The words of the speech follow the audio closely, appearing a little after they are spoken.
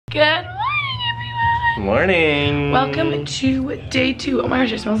Good morning, everyone. Morning. Welcome to day 2. Oh my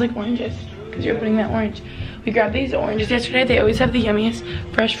gosh, it smells like oranges because you're opening that orange. We grabbed these oranges yesterday. They always have the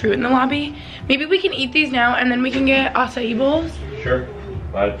yummiest fresh fruit in the lobby. Maybe we can eat these now and then we can get acai bowls. Sure.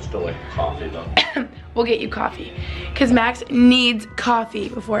 I'd still like coffee though. We'll get you coffee because Max needs coffee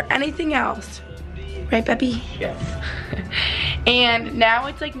before anything else. Right, Peppy? Yes. And now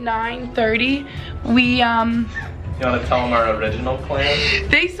it's like 9:30. We You want to tell them our original plan?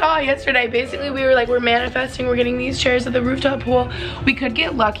 They saw yesterday. Basically, we were like, we're manifesting. We're getting these chairs at the rooftop pool. We could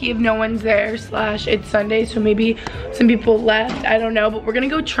get lucky if no one's there. / it's Sunday, so maybe some people left. I don't know, but we're gonna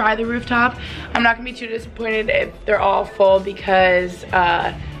go try the rooftop. I'm not gonna be too disappointed if they're all full because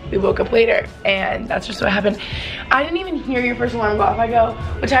we woke up later, and that's just what happened. I didn't even hear your first alarm go off. I go,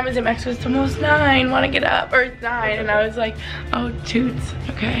 what time is it? Max goes, it's almost 9. Want to get up? Or it's 9, and I was like, oh, toots.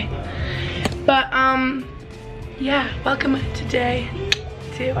 Okay. But yeah, welcome to day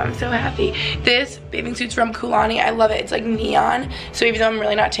 2. I'm so happy. This bathing suit's from Kulani. I love it. It's like neon. So even though I'm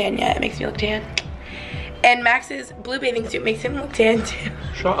really not tan yet, it makes me look tan. And Max's blue bathing suit makes him look tan too.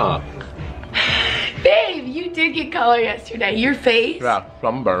 Shut up. Babe, you did get color yesterday. Your face. Yeah,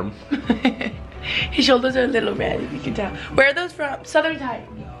 sunburn. His shoulders are a little red, you can tell. Where are those from? Southern Tide.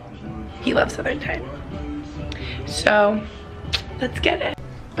 He loves Southern Tide. So, let's get it.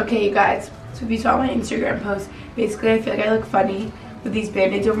 Okay, you guys. So if you saw my Instagram post, basically I feel like I look funny with these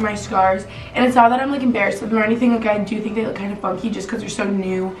band-aids over my scars. And it's not that I'm like embarrassed with them or anything. Like I do think they look kind of funky just because they're so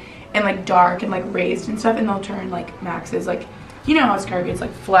new and like dark and like raised and stuff. And they'll turn like Max's like, you know how a scar gets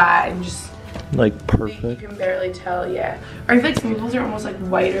like flat and just like perfect. You can barely tell, yeah. Or I feel like some people's are almost like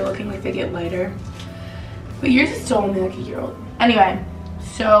whiter looking, like they get lighter. But yours is still only like a year old. Anyway,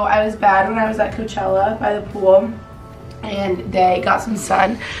 so I was bad when I was at Coachella by the pool. And they got some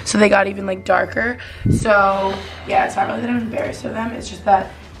sun, so they got even like darker. So yeah, it's not really that I'm embarrassed of them. It's just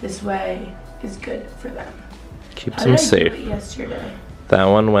that this way is good for them. Keeps them safe. Yesterday. That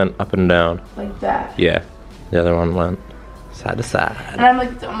one went up and down. Like that. Yeah. The other one went side to side. And I'm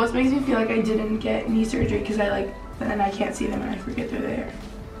like, it almost makes me feel like I didn't get knee surgery because I like, then I can't see them and I forget they're there.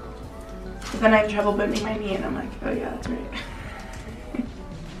 But then I have trouble bending my knee and I'm like, oh yeah, that's right.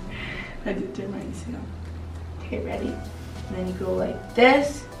 I did turn my knees down. Okay, ready? And then you go like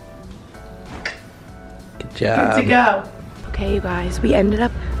this. Good job. Good to go. Okay, you guys, we ended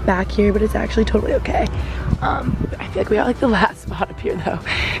up back here, but it's actually totally okay. I feel like we got like the last spot up here though.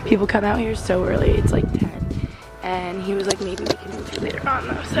 People come out here so early, it's like 10. And he was like, maybe we can move you later on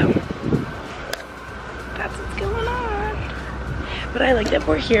though, so that's what's going on. But I like that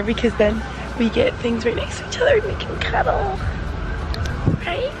we're here because then we get things right next to each other and we can cuddle.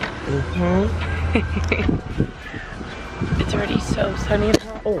 Right? Mm-hmm. It's already so sunny and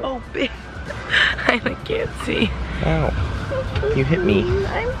hot. Oh, babe. I like, can't see. Ow. You hit me.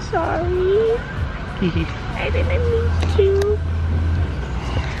 I'm sorry. I didn't mean to.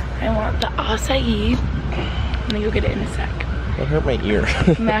 I want the acai. I'm gonna go get it in a sec. That hurt my ear.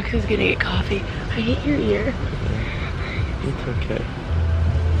 Max is gonna get coffee. I hate your ear. It's okay.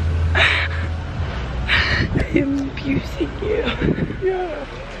 I am abusing you. Yeah.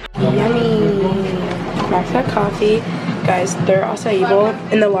 Yummy. Max got coffee. Guys, their acai bowl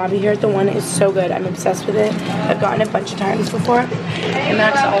in the lobby here at the one is so good. I'm obsessed with it. I've gotten it a bunch of times before. And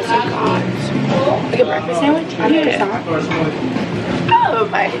Max also got like a breakfast sandwich. Oh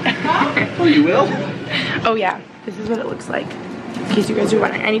my. Oh, you will? Oh yeah, this is what it looks like. In case you guys are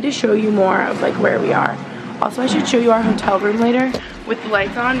wondering, I need to show you more of like where we are. Also, I should show you our hotel room later with the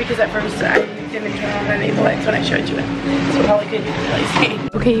lights on because at first I didn't turn on any of the lights when I showed you it. So probably could really see.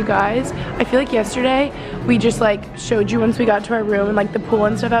 Okay, you guys, I feel like yesterday we just like showed you once we got to our room and like the pool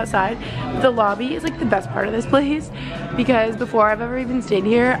and stuff outside. The lobby is like the best part of this place because before I've ever even stayed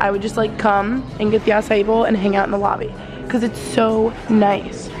here, I would just like come and get the acai bowl and hang out in the lobby because it's so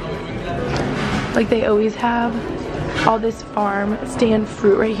nice. Like they always have all this farm stand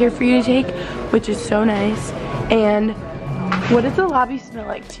fruit right here for you to take, which is so nice. And what does the lobby smell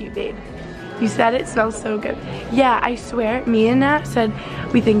like to you, babe? You said it smells so good. Yeah, I swear, me and Nat said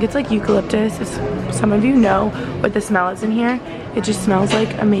we think it's like eucalyptus. As some of you know what the smell is in here. It just smells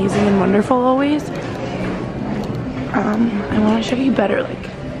like amazing and wonderful always. I want to show you better like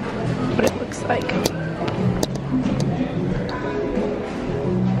what it looks like.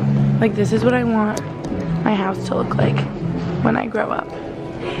 Like this is what I want my house to look like when I grow up.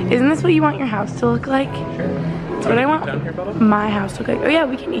 Isn't this what you want your house to look like? Sure. That's what I want my house to look like. Oh yeah,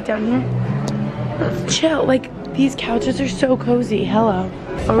 we can eat down here. Let's chill. Like these couches are so cozy. Hello.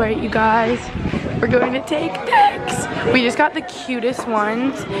 All right, you guys, we're going to take pics. We just got the cutest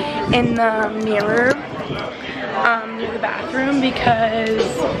ones in the mirror. near the bathroom because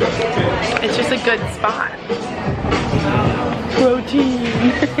it's just a good spot. Protein.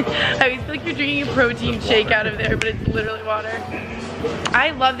 I always feel like you're drinking a protein shake out of there, but it's literally water.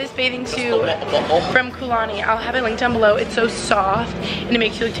 I love this bathing suit from Kulani. I'll have it linked down below. It's so soft and it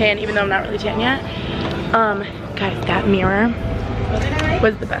makes you look tan, even though I'm not really tan yet. Guys, that mirror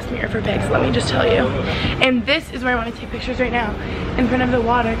was the best mirror for pics, let me just tell you. And this is where I want to take pictures right now, in front of the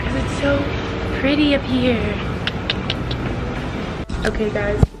water, because it's so pretty up here. Okay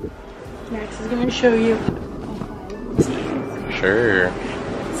guys, Max is gonna show you. Sure.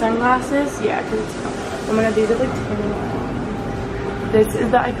 Sunglasses? Yeah, because it's, oh my god, these are like $10. This is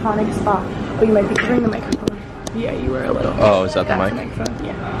the iconic spot. Oh, you might be covering the microphone. Yeah, you were a little. Oh, is that the mic? Microphone.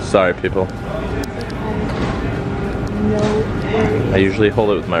 Yeah. Sorry, people. No worries. I usually hold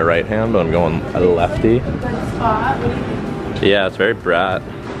it with my right hand, but I'm going a lefty. Good spot. What do you think? Yeah, it's very brat.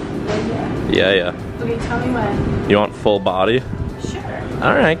 Yeah. Okay, tell me when. You want full body? Sure.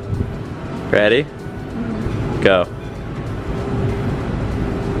 All right. Ready? Go.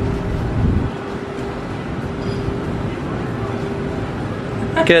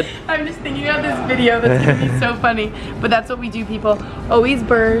 Good. I'm just thinking of this video that's gonna be so funny. But that's what we do, people. Always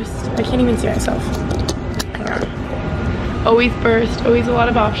burst. I can't even see myself. Hang on. Always burst. Always a lot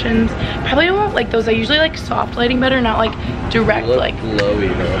of options. Probably I want like those. I usually like soft lighting better, not like direct like glowy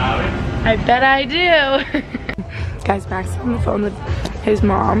though. I bet I do. Guys, Max is on the phone with his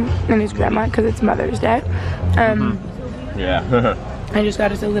mom and his grandma because it's Mother's Day. Yeah. I just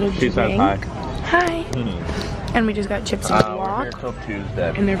got us a little drink. Hi. Hi. And we just got chips in the walk. We're here till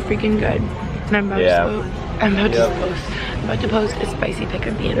Tuesday. And they're freaking good. And I'm about to post a spicy pic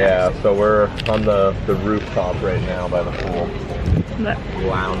of me and Max. Yeah, so we're on the rooftop right now by the pool.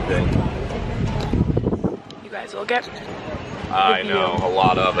 Lounging. You guys will get I know, a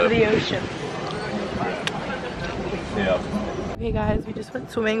lot of it. the ocean. Yeah. Okay guys, we just went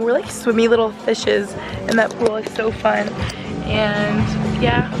swimming. We're like swimmy little fishes in that pool. It's so fun. And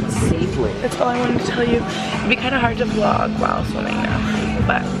yeah, safely. That's all I wanted to tell you. It'd be kind of hard to vlog while swimming now,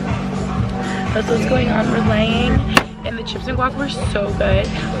 but that's what's going on. We're laying, and the chips and guac were so good.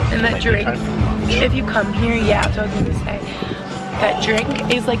 And that drink, if you come here, yeah, that's what I was gonna say. That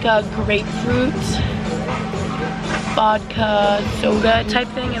drink is like a grapefruit vodka soda type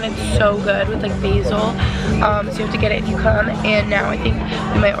thing, and it's so good with like basil. So you have to get it if you come. And now I think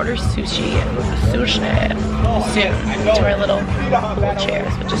we might order sushi soon to our little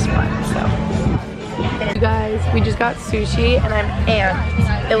chairs, which is fun. So you guys, we just got sushi and I'm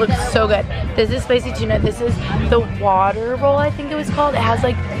amped. It looks so good. This is spicy tuna. This is the water roll, I think it was called. It has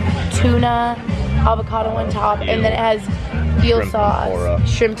like tuna, avocado on top, and then it has eel sauce,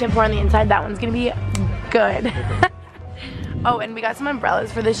 shrimp tempura on the inside. That one's gonna be good. Oh, and we got some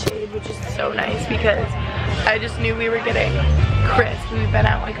umbrellas for the shade, which is so nice because I just knew we were getting crisp. We've been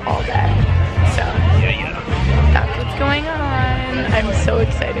out like all day. So that's what's going on. I'm so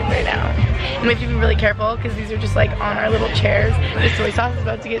excited right now. And we have to be really careful because these are just like on our little chairs. The soy sauce is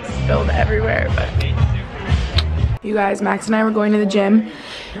about to get spilled everywhere, but you guys, Max and I were going to the gym.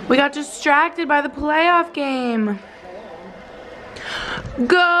 We got distracted by the playoff game.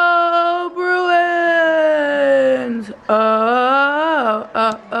 Go Bruins!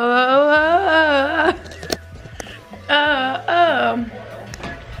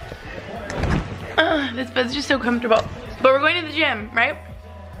 This bed's just so comfortable. But we're going to the gym, right?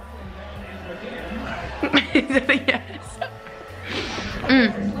 Is that a yes?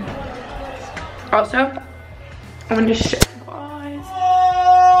 Also, I'm gonna show you guys.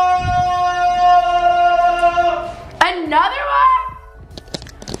 Another one?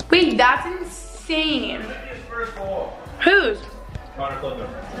 Wait, that's insane. Whose?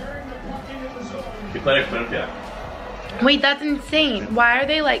 You played Olympia. Wait, that's insane. Why are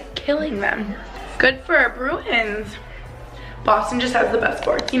they like killing them? Good for our Bruins. Boston just has the best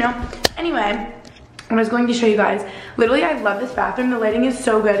sports, you know? Anyway, I was going to show you guys. Literally, I love this bathroom. The lighting is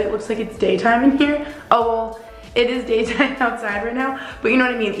so good. It looks like it's daytime in here. Oh, well, it is daytime outside right now, but you know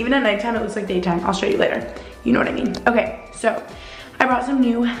what I mean. Even at nighttime, it looks like daytime. I'll show you later. You know what I mean. Okay, so I brought some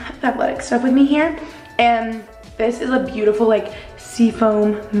new athletic stuff with me here, and this is a beautiful like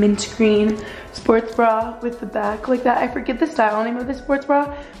seafoam mint green sports bra with the back like that. I forget the style name of this sports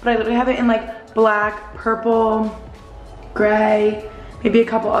bra, but I literally have it in like black, purple, gray, maybe a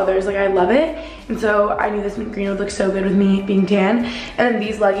couple others. Like I love it, and so I knew this mint green would look so good with me being tan. And then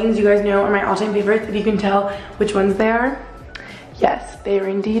these leggings, you guys know, are my all-time favorites. If you can tell which ones they are. Yes, they are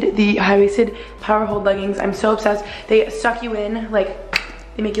indeed the high-waisted power hold leggings. I'm so obsessed. They suck you in, like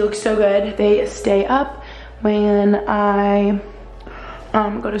they make you look so good. They stay up when I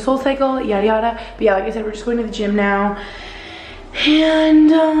go to SoulCycle, yada yada. But yeah, like I said, we're just going to the gym now.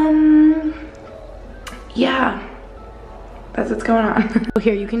 And yeah, that's what's going on.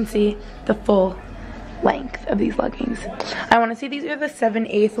 Here you can see the full length of these leggings. I want to say these are the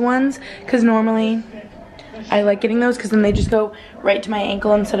 7/8 ones, because normally I like getting those because then they just go right to my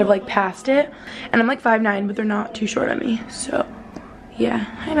ankle instead of like past it. And I'm like 5'9", but they're not too short on me. So yeah,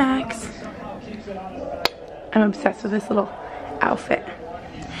 hi Max. I'm obsessed with this little outfit.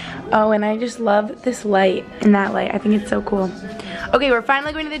 Oh, and I just love this light and that light. I think it's so cool. Okay, we're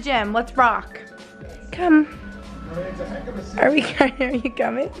finally going to the gym. Let's rock. Come. Are you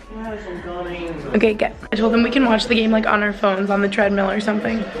coming? Yes, I'm coming. Okay, good. I told them we can watch the game like on our phones on the treadmill or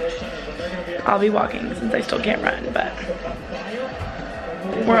something. I'll be walking since I still can't run, but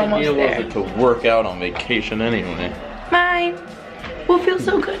we're almost there. To work out on vacation anyway. Mine. We'll feel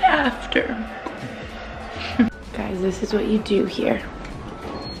so good after. Guys, this is what you do here.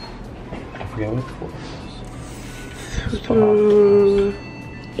 I forget what it was.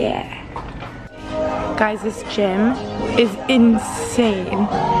 Yeah. Guys, this gym is insane.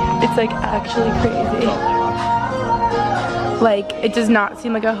 It's like actually crazy. Like, it does not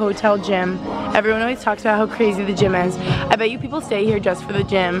seem like a hotel gym. Everyone always talks about how crazy the gym is. I bet you people stay here just for the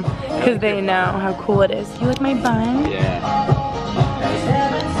gym because they know how cool it is. You like my bun? Yeah.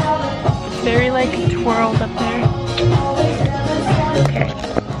 It's very like twirled up there. Okay,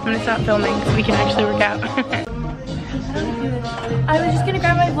 I'm gonna stop filming so we can actually work out. I was just gonna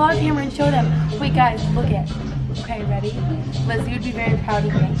grab my vlog camera and show them. Wait guys, look it. Okay, ready? Lizzie would be very proud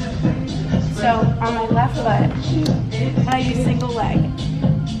of me. So, on my left leg, when I do single leg,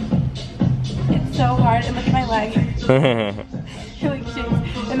 it's so hard, and look at my leg. It like shakes.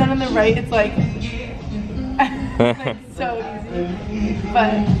 And then on the right, it's like, so easy.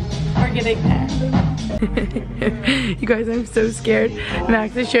 But we're getting there. You guys, I'm so scared.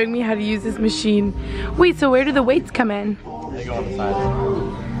 Max is showing me how to use this machine. Wait, so where do the weights come in? They go on the side.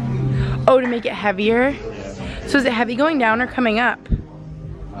 Oh, to make it heavier? Yeah. So is it heavy going down or coming up?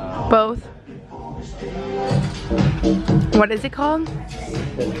 Both. What is it called?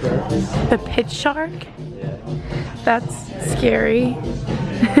 The pitch shark? Yeah. That's scary.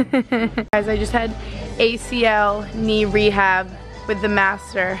 Guys, I just had ACL knee rehab with the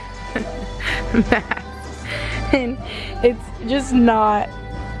master. Max. And it's just not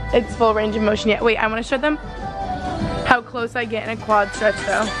its full range of motion yet. Wait, I want to show them how close I get in a quad stretch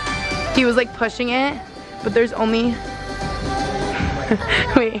though. He was like pushing it, but there's only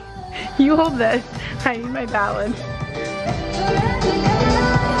wait, you hold this. I need my balance.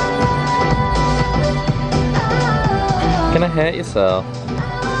 Gonna hit yourself.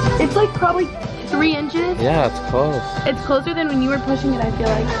 It's like probably 3 inches. Yeah, it's close. It's closer than when you were pushing it, I feel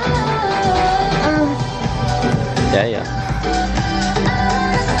like. Yeah.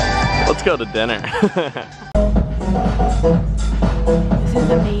 Let's go to dinner. This is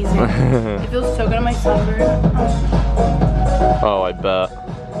amazing. It feels so good on my sunburn. Oh, I bet.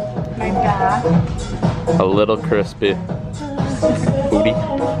 My back. A little crispy. Booty.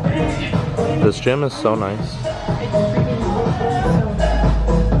 This gym is so nice.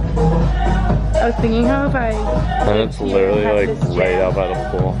 I was thinking how if I... And it's literally like right out by the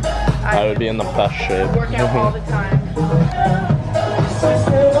pool. I would be in the best shape. Work out all the time.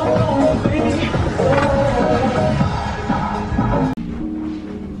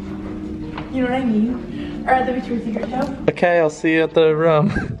 You know what I mean? Or at the Victoria's Secret show? Okay, I'll see you at the room.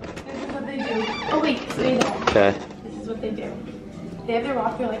 This is what they do. Oh wait, wait. Okay. This is what they do. They have their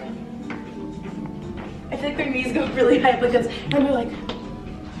rock, they're like... I feel like their knees go really high up like this. And they're like...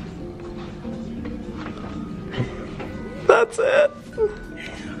 That's it.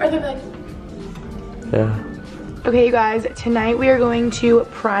 Or they're like... Yeah. Okay, you guys, tonight we are going to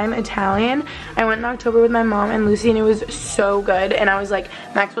Prime Italian. I went in October with my mom and Lucy and it was so good. And I was like,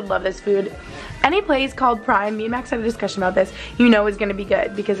 Max would love this food. Any place called Prime, me and Max had a discussion about this, you know is gonna be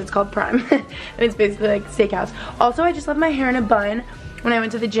good because it's called Prime. And it's basically like steakhouse. Also, I just left my hair in a bun when I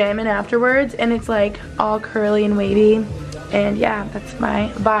went to the gym and afterwards. And it's like all curly and wavy. And yeah, that's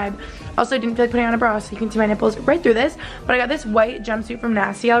my vibe. Also, I didn't feel like putting on a bra, so you can see my nipples right through this. But I got this white jumpsuit from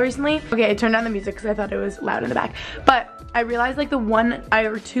Nasty Gal recently. Okay, I turned down the music because I thought it was loud in the back. But I realized like the 1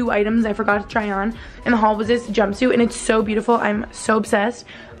 or 2 items I forgot to try on in the haul was this jumpsuit, and it's so beautiful. I'm so obsessed.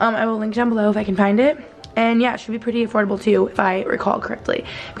 I will link down below if I can find it. And yeah, it should be pretty affordable too, if I recall correctly,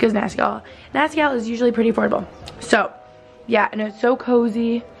 because Nasty Gal is usually pretty affordable. So yeah, and it's so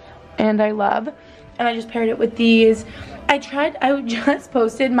cozy, and I love. And I just paired it with these. I just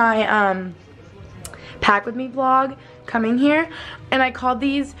posted my pack with me vlog coming here, and I called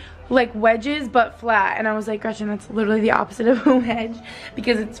these like wedges but flat. And I was like, Gretchen, that's literally the opposite of a wedge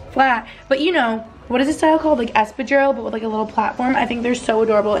because it's flat. But you know, what is this style called? Like espadrille, but with like a little platform. I think they're so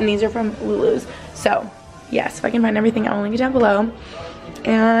adorable, and these are from Lulu's. So yes, if I can find everything, I'll link it down below.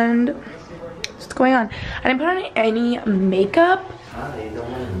 And what's going on? I didn't put on any makeup,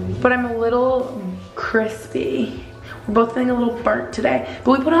 but I'm a little crispy. We're both feeling a little burnt today,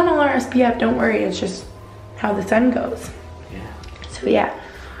 but we put on all our SPF. Don't worry, it's just how the sun goes. Yeah. So yeah.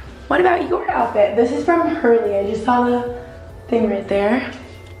 What about your outfit? This is from Hurley. I just saw the thing right there.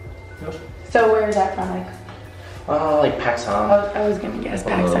 Yep. So where is that from? Like PacSun. I was gonna guess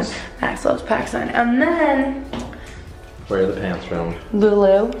PacSun. Max loves PacSun. And then where are the pants from?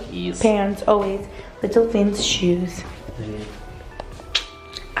 Lulu. Yes. Pants, always. Little Finn's shoes.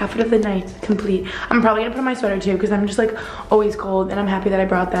 Outfit of the night, complete. I'm probably gonna put on my sweater too because I'm just like always cold, and I'm happy that I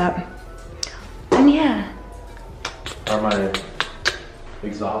brought that. And yeah. Are my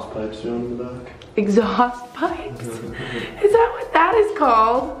exhaust pipes doing in the back? Exhaust pipes? Is that what that is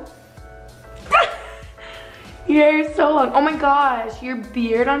called? Your hair is so long. Oh my gosh, your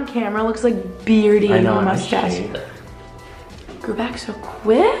beard on camera looks like beardy with a mustache. Grew back so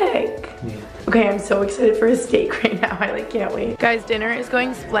quick. Yeah. Okay, I'm so excited for a steak right now. I like can't wait. Guys, dinner is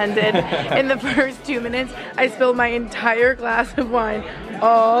going splendid. In the first 2 minutes, I spilled my entire glass of wine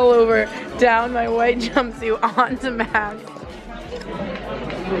all over, down my white jumpsuit onto Max.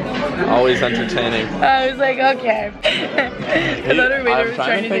 Always entertaining. I was like, okay. I thought our waiter was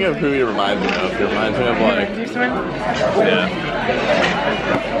trying to think of who he reminds me of. He reminds me of like...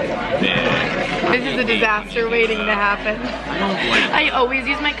 Yeah. This is a disaster waiting to happen. I always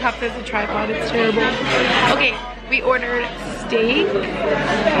use my cup as a tripod. It's terrible. Okay, we ordered steak.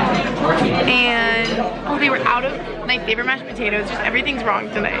 And, oh, they were out of my favorite mashed potatoes. Just everything's wrong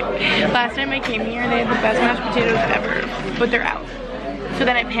tonight. Last time I came here, they had the best mashed potatoes ever. But they're out. So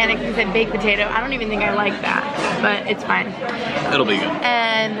then I panicked and said baked potato. I don't even think I like that, but it's fine. It'll be good.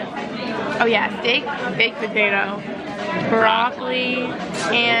 And, oh yeah, steak, baked potato, broccoli,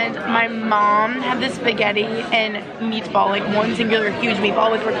 and my mom had this spaghetti and meatball, like one singular huge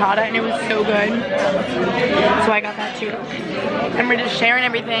meatball with ricotta, and it was so good. So I got that too. And we're just sharing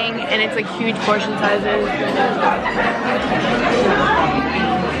everything, and it's like huge portion sizes.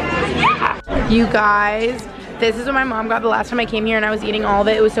 Yeah. You guys, this is what my mom got the last time I came here, and I was eating all of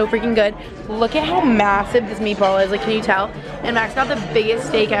it. It was so freaking good. Look at how massive this meatball is. Like, can you tell? And Max got the biggest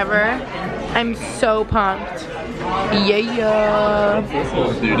steak ever. I'm so pumped. Yeah.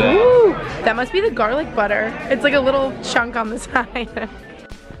 Ooh, that must be the garlic butter. It's like a little chunk on the side.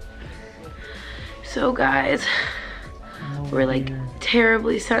 So guys, we're like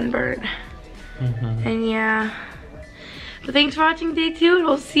terribly sunburned. And yeah. But thanks for watching day 2, and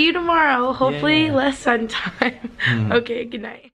we'll see you tomorrow. Hopefully less sun time. Okay, good night.